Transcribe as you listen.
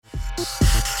Give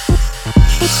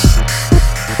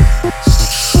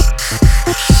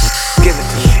it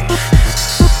to me.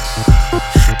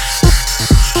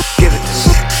 Give it to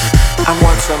me. I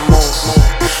want some more.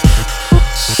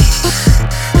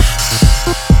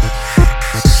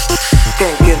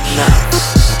 Can't get enough.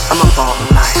 I'm up all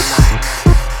night.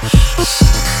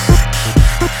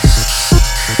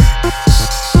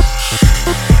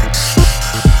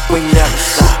 We never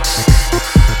stop.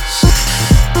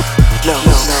 No,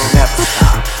 never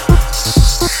stop.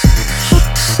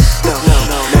 No,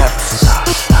 never stop.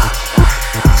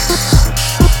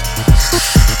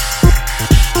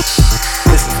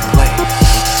 This is the place.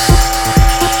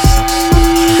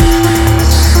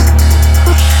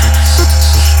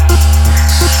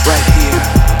 Right here.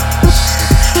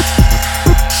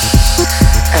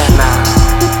 And now.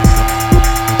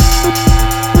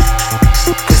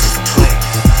 This is the place.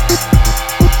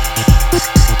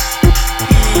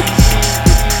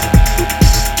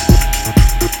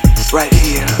 Right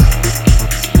here.